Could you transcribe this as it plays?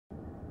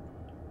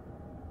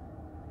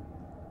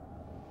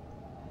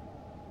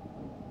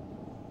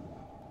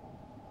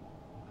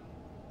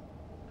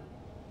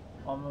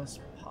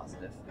almost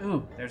positive.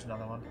 Ooh, there's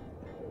another one.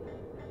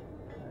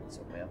 That's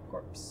a whale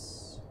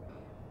corpse.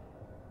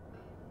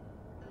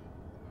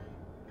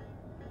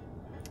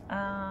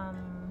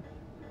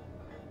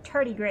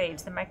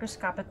 Tardigrades, the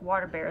microscopic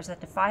water bears that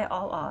defy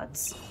all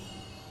odds.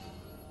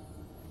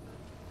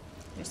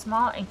 They're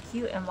small and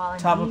cute, and while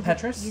indeed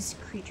these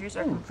creatures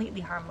are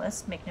completely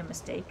harmless, make no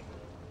mistake,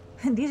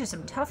 these are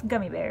some tough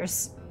gummy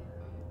bears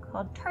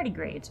called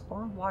tardigrades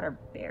or water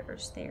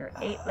bears. They are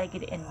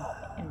 8-legged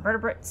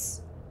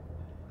invertebrates.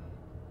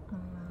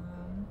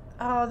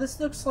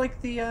 This looks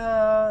like the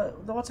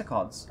what's it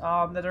called?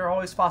 That are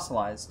always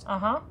fossilized.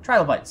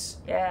 Trilobites.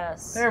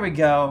 Yes. There we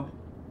go.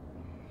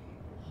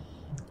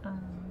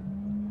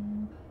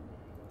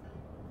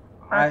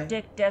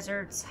 Arctic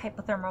deserts,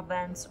 hypothermal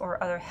vents,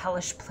 or other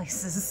hellish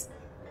places.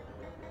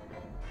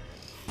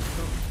 Ooh,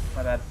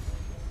 my bad.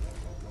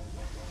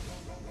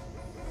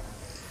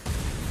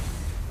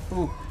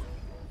 Ooh.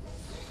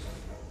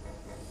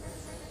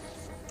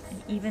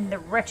 And even the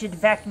wretched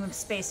vacuum of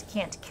space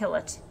can't kill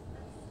it.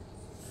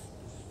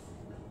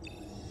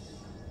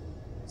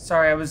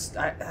 Sorry,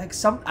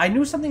 I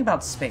knew something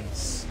about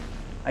space.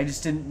 I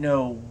just didn't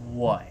know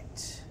what.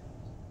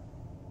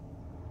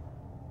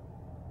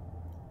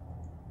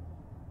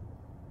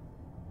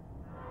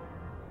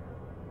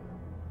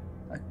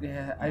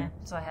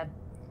 So I had.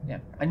 Yeah,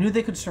 I knew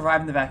they could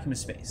survive in the vacuum of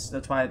space.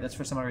 That's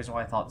for some reason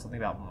why I thought something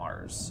about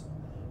Mars,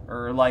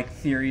 or like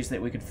theories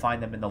that we could find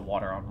them in the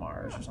water on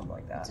Mars or something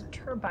like that. It's a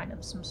turbine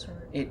of some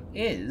sort. It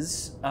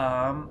is.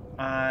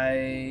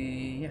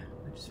 I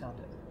just found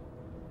it.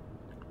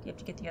 Do you have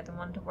to get the other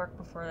one to work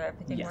before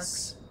everything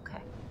works?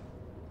 Okay.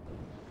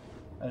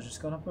 I was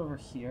just going up over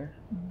here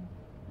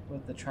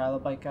with the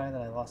trilobite guy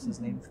that I lost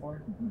his name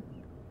for.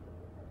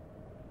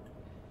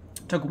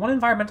 Took one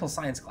environmental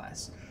science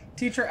class.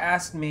 Teacher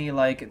asked me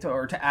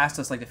to ask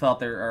us to fill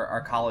out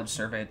our college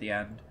survey at the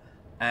end,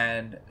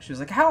 and she was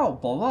like, "How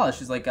blah blah."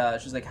 She's like,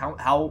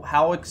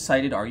 "How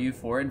excited are you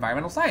for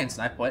environmental science?"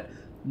 And I put,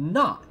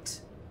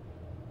 "Not."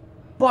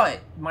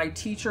 But my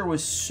teacher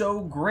was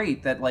so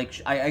great that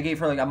I gave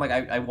her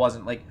I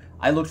wasn't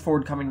I looked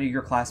forward to coming to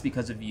your class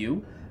because of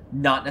you,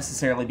 not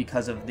necessarily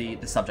because of the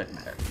subject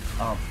matter.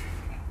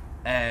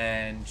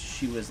 And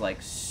she was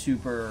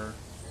super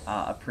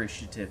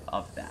appreciative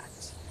of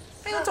that.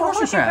 Hey, that's a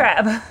horseshoe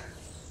crab.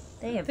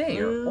 They have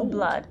blue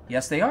blood.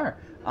 Yes, they are.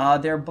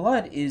 Their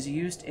blood is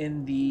used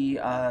in the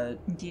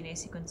DNA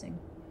sequencing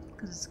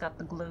because it's got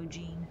the glow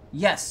gene.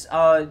 Yes.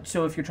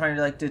 So if you're trying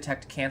to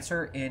detect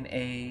cancer in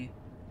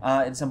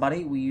in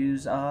somebody, we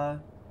use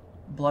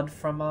blood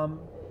from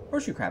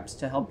horseshoe crabs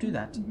to help do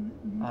that.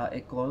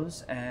 It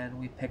glows, and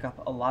we pick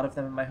up a lot of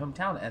them in my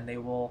hometown, and they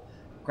will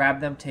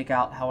grab them, take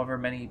out however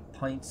many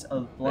pints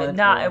of blood.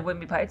 It wouldn't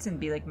be pints, it'd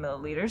be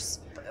milliliters.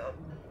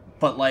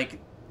 But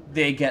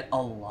they get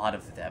a lot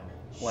of them.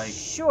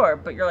 Sure,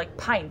 but you're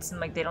pints,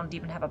 and they don't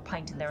even have a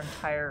pint in their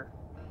entire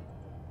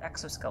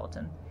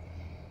exoskeleton.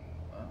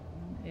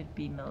 It'd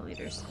be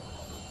milliliters.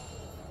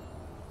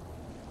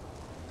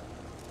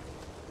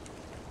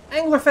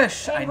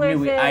 Anglerfish! I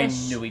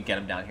knew we'd get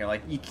them down here.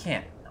 You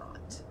can't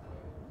not.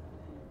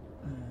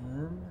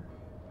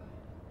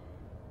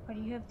 Why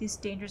do you have these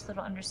dangerous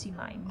little undersea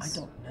mines? I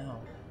don't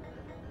know.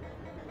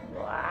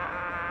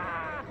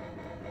 Wow.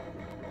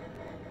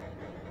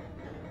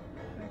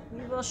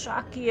 We will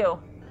shock you.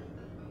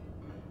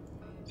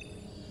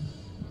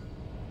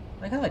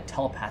 I gotta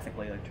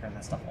telepathically turn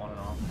that stuff on and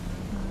off.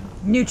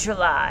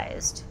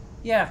 Neutralized.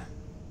 Yeah.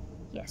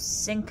 Yes,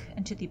 sink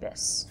into the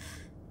abyss.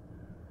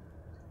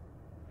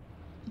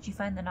 Did you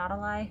find the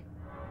Nautilus?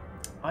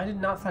 I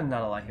did not find the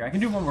Nautilus here. I can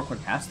do one more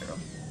quick pass through.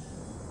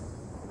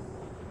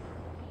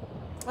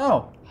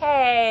 Oh.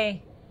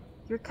 Hey,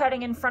 you're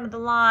cutting in front of the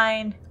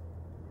line.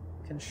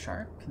 Can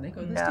they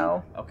go this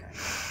No. deep? Okay.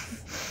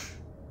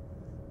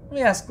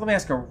 Let me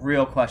ask a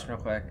real question real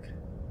quick.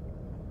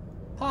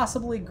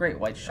 Possibly great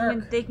white shark. I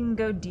mean, they can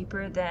go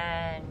deeper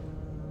than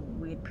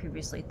we had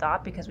previously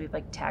thought because we've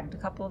tagged a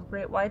couple of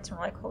great whites and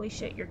we're holy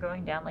shit, you're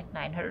going down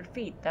 900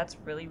 feet. That's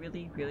really,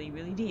 really, really,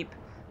 really deep.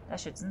 That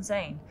shit's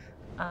insane.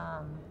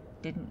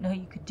 Didn't know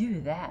you could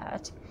do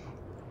that.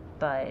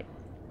 But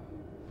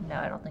no,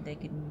 I don't think they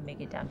could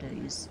make it down to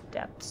these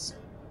depths.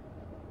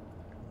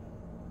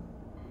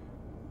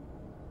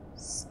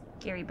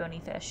 Scary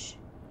bony fish.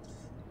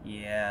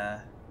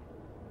 Yeah.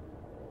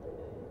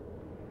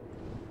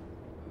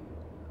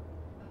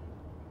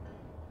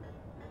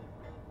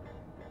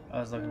 I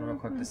was looking real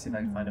quick to see if I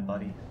can find a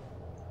buddy.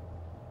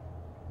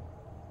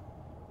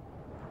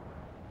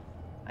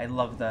 I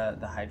love the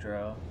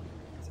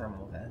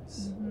hydrothermal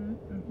vents.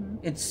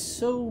 It's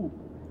so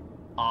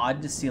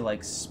odd to see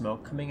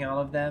smoke coming out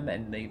of them,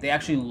 and they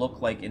actually look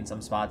in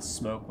some spots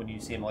smoke when you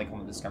see them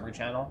on the Discovery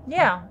Channel.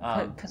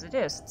 Yeah, because it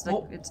is. It's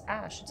it's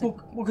ash. It's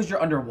because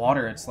you're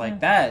underwater. It's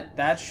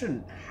that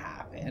shouldn't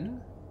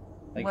happen.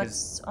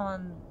 What's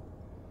on?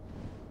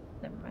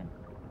 Never mind.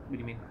 What do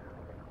you mean?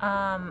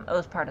 It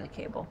was part of the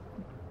cable.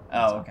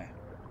 Oh, okay.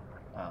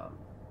 All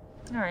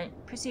right,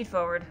 proceed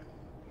forward.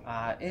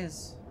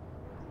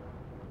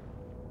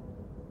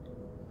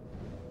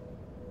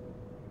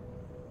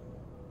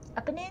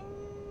 Up and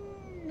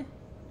in.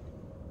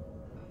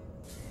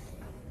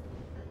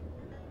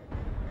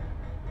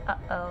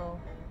 Uh-oh.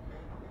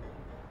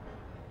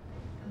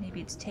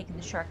 Maybe it's taking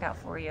the shark out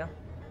for you.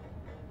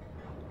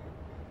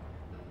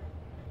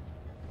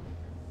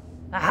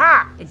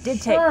 Aha! It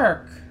did take...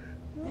 Shark!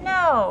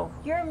 No!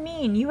 You're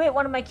mean. You ate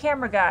one of my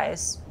camera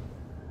guys.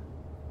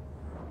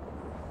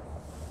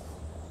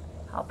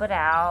 Help it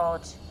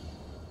out.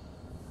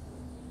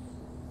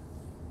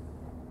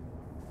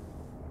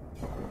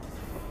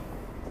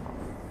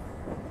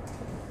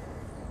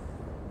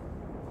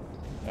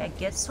 Yeah,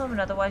 get swimming,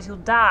 otherwise you'll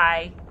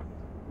die.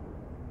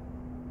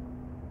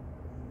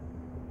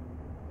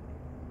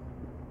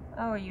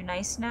 Oh, are you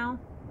nice now?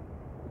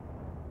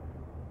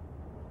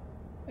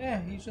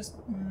 Yeah,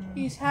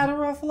 he's had a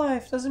rough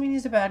life. Doesn't mean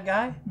he's a bad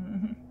guy.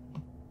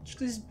 Just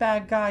 'cause he's a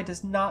bad guy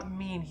does not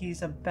mean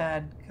he's a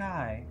bad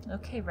guy.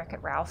 Okay,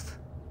 Wreck-It Ralph.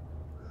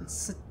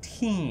 It's a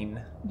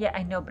teen. Yeah,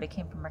 I know, but it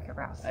came from Wreck-It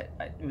Ralph.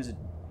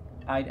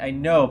 I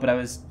know, but I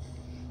was...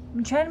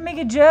 I'm trying to make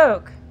a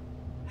joke.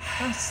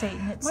 Oh,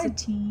 Satan, it's a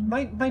teen.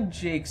 My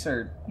jakes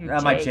are...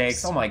 Your my jakes.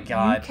 jakes, oh my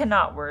god. You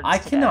cannot words I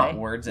today. cannot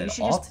words at all You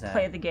should just today.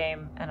 play the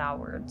game and I'll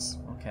words.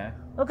 Okay.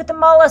 Look at the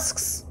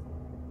mollusks!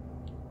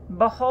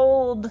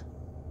 Behold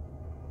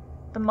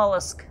the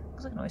mollusk.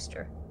 Looks like an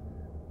oyster.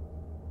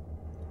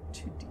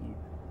 Too deep.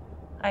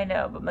 I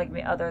know, but like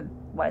me,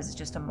 otherwise it's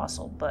just a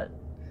mussel, but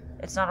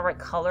it's not a right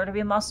color to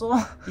be a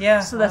mussel. Yeah.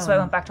 So that's why I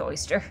went back to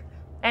oyster.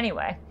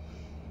 Anyway.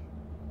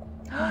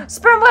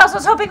 Sperm whales! I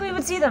was hoping we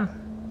would see them!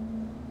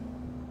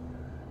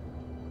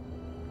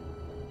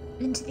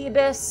 Into the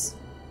abyss.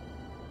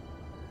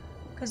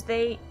 Because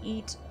they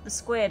eat the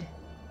squid.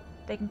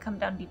 They can come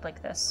down deep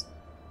like this.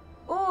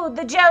 Ooh,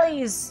 the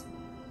jellies!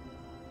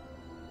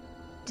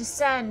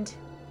 Descend.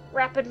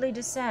 Rapidly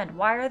descend.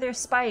 Why are there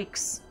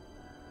spikes?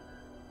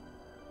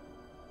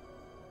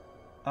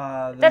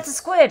 That's a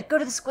squid! Go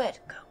to the squid!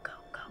 Go, go,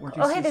 go.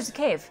 Oh, hey, there's a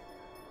cave.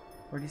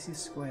 Where do you see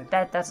squid?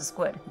 That's a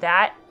squid.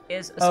 That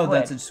is a squid. Oh,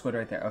 that's a squid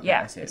right there. Okay,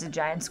 yeah, I see it's it. a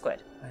giant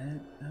squid.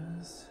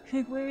 Was...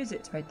 Where is it?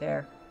 It's right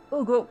there.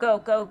 Oh, go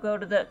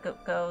to the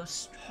go.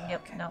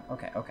 Yep, Okay. no.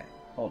 Okay.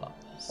 Hold on.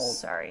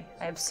 Sorry,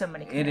 I have so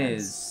many It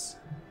commands. is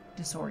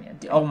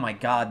Disorienting. Oh my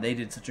god, they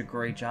did such a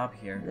great job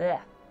here. Blech.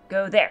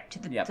 Go there to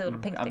the Yep, little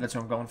pink thing. that's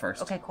where I'm going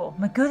first. Okay, cool.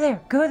 I'm like, go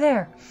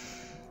there.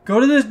 Go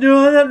to this,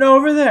 no,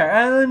 over there,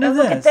 and And this.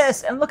 look at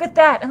this, and look at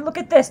that, and look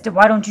at this.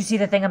 Why don't you see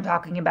the thing I'm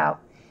talking about?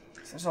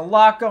 There's a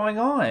lot going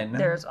on.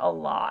 There's a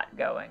lot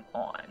going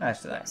on.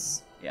 Actually,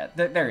 Yes. yeah,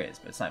 there is,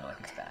 but it's not like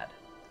it's bad.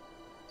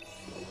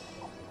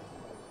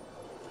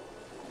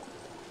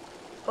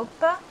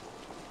 Opa?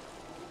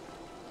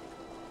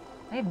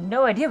 I have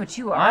no idea what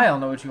you are. I don't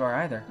know what you are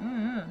either.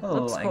 Mm-hmm. A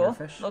Looks little cool.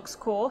 anglerfish. Looks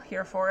cool.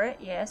 Here for it.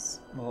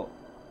 Yes. Well,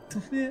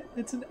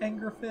 it's an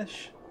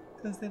anglerfish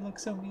because they look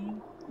so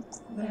mean.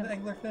 The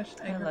anglerfish.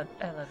 I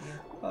love you.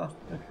 Oh,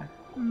 okay.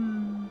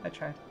 Mm. I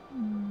tried.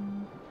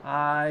 Mm.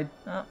 I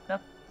Oh,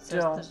 nope.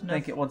 don't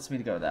think it wants me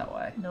to go that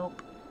way.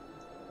 Nope.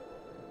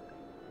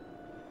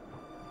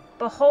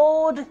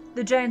 Behold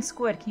the giant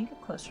squid. Can you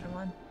get closer to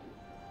one?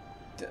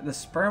 The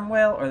sperm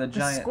whale or the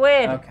giant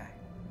squid. Okay.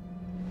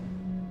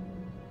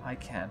 I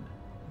can.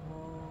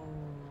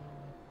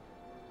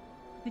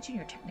 Mention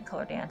your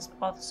Technicolor dance.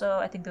 Also,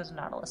 I think there's a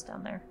nautilus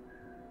down there.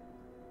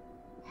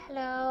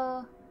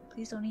 Hello.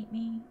 Please don't eat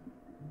me.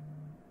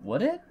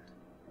 Would it?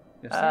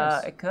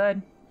 Yes, It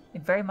could.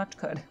 It very much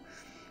could.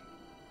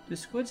 Do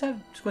squids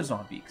don't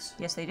have beaks?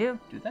 Yes, they do.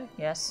 Do they?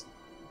 Yes.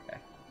 Okay.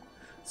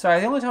 Sorry,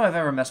 the only time I've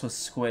ever messed with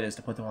squid is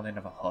to put them on the end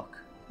of a hook.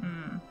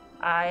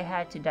 I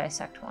had to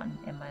dissect one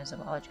in my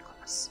zoology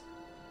class.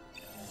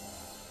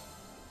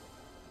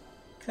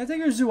 Can I take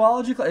your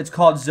zoology class? It's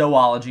called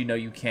zoology. No,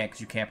 you can't,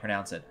 because you can't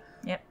pronounce it.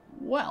 Yep.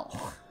 Well.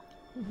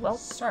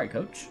 Sorry,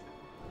 coach.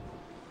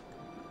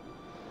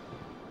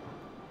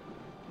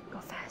 Go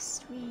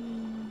fast.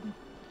 Whee.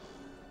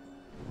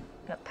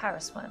 Got power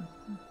swim.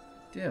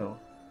 Do.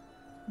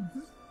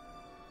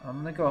 I'm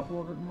gonna go up a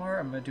little bit more.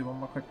 I'm gonna do one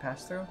more quick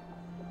pass through.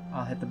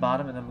 I'll hit the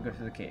bottom and then we'll go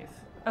through the cave.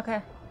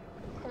 Okay.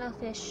 Hello,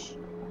 fish.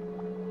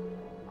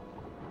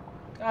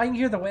 I can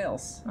hear the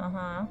whales.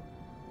 Uh-huh.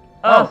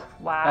 Oh,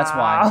 wow. That's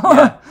why.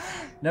 Yeah.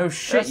 No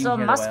shit. They're You still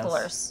can hear the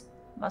whales.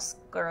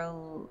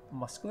 musculars.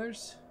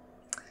 Musculars?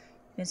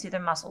 You can see their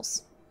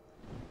muscles.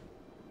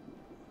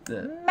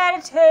 The...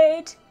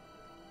 Meditate!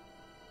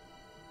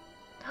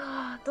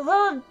 The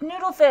little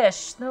noodle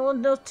fish, the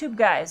little tube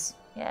guys.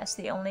 Yes,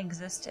 they only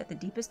exist at the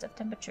deepest of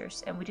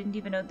temperatures, and we didn't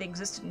even know they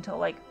existed until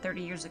like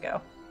 30 years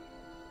ago.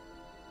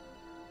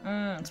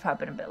 It's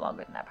probably been a bit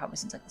longer than that, probably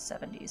since like the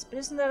 70s. But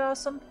isn't that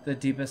awesome? The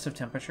deepest of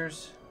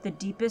temperatures? The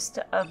deepest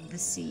of the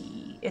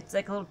sea. It's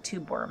like a little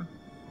tube worm.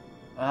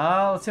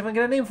 Let's see if I can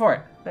get a name for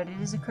it. But it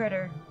is a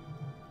critter.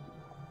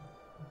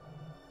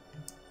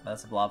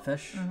 That's a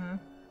blobfish.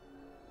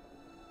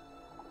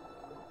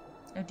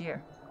 Oh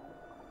dear.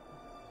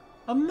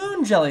 A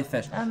moon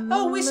jellyfish.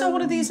 Oh, we saw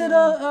one of these at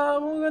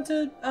when we went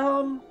to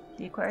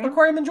the aquarium.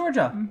 Aquarium in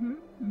Georgia.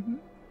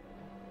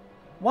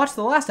 Watch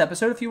the last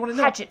episode if you want to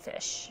know.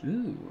 Hatchetfish.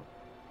 Ooh.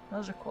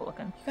 Those are cool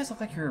looking. You guys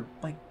look like you're,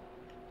 like...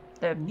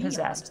 They're neon.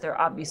 possessed. They're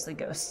obviously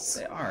ghosts.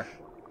 They are.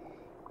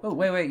 Oh,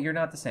 wait, you're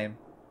not the same.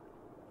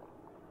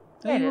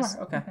 Yeah, it you is.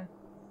 are. Okay.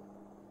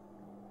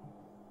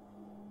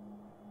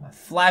 A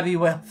flabby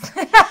whale.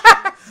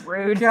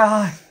 Rude.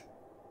 God.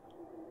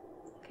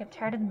 Okay, I'm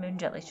tired of the moon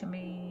jelly. Show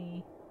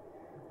me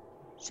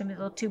the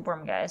little tube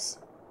worm guys.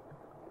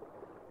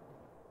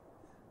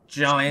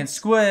 Giant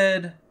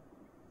squid.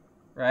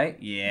 Right?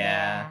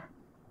 Yeah.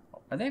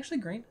 Are they actually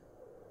green?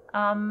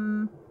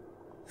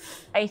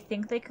 I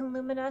think they can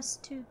luminesce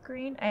to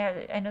green.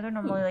 I know they're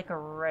normally like a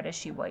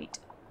reddishy white.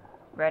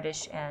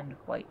 Reddish and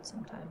white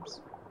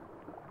sometimes.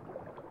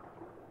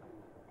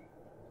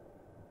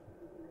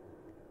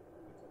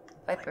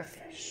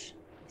 Viperfish.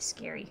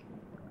 Scary.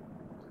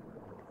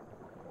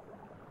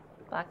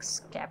 Black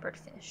scabbard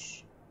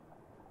fish.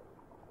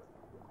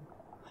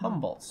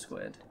 Humboldt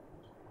squid.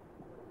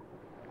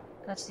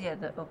 That's the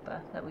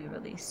Opa that we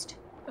released.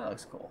 That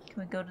looks cool.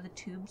 Can we go to the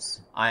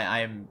tubes?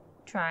 I'm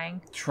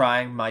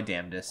Trying my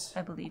damnedest.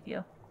 I believe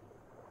you.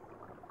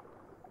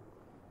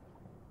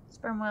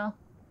 Sperm whale.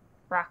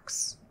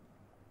 Rocks.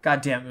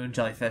 Goddamn moon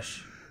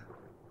jellyfish.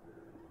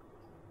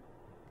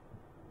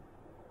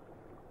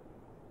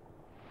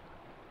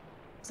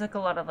 It's like a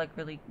lot of like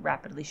really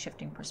rapidly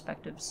shifting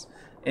perspectives.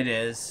 It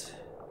is.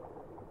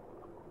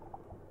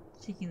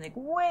 Taking like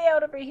way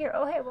out over here.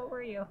 Oh hey, what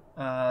were you?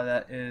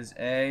 That is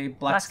a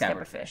black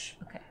scabbard fish.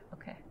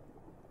 Okay.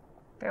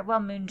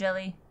 Farewell, moon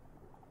jelly.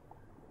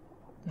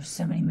 There's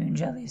so many moon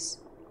jellies.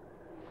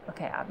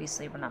 Okay,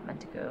 obviously we're not meant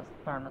to go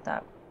learn what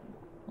that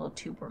little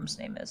tube worm's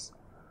name is.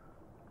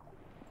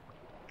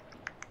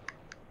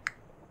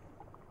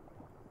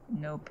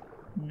 Nope.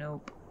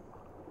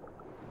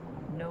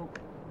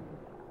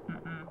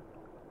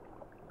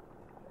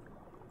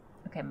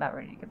 Okay, I'm about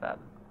ready to give up.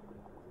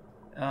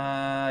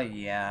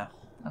 Yeah.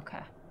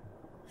 Okay.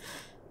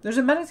 There's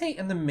a meditate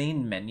in the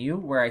main menu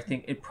where I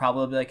think it'd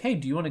probably be like, hey,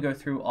 do you want to go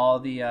through all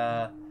the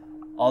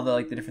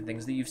like the different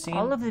things that you've seen?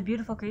 All of the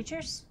beautiful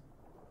creatures?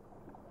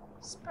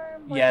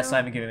 Sperm whale. Yes,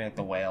 I'm giving it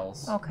the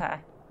whales. Okay.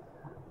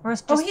 We're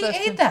just He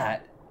ate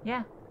that!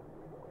 Yeah.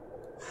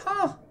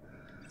 Huh.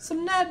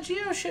 Some Nat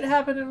Geo shit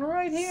happening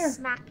right here.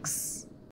 Snacks.